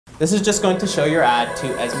This is just going to show your ad to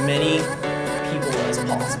as many people as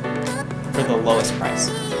possible for the lowest price.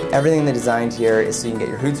 Everything they designed here is so you can get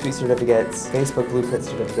your Hootsuite certificates, Facebook Blueprint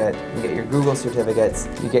certificate, you get your Google certificates,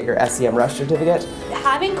 you get your SEM Rush certificate.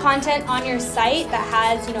 Having content on your site that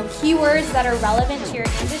has, keywords that are relevant to your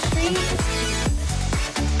industry.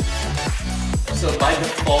 So by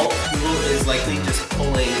default, Google is likely just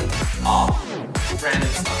pulling off random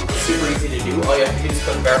stuff. It's super easy to do. All you have to do is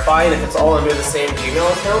click verify, and if it's all under the same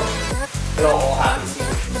Gmail account, it'll all happen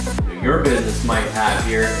seamlessly. Your business might have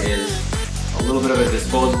here is a little bit of a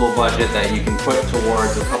disposable budget that you can put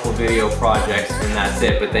towards a couple video projects and that's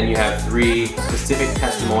it, but then you have 3 specific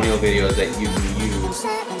testimonial videos that you can use.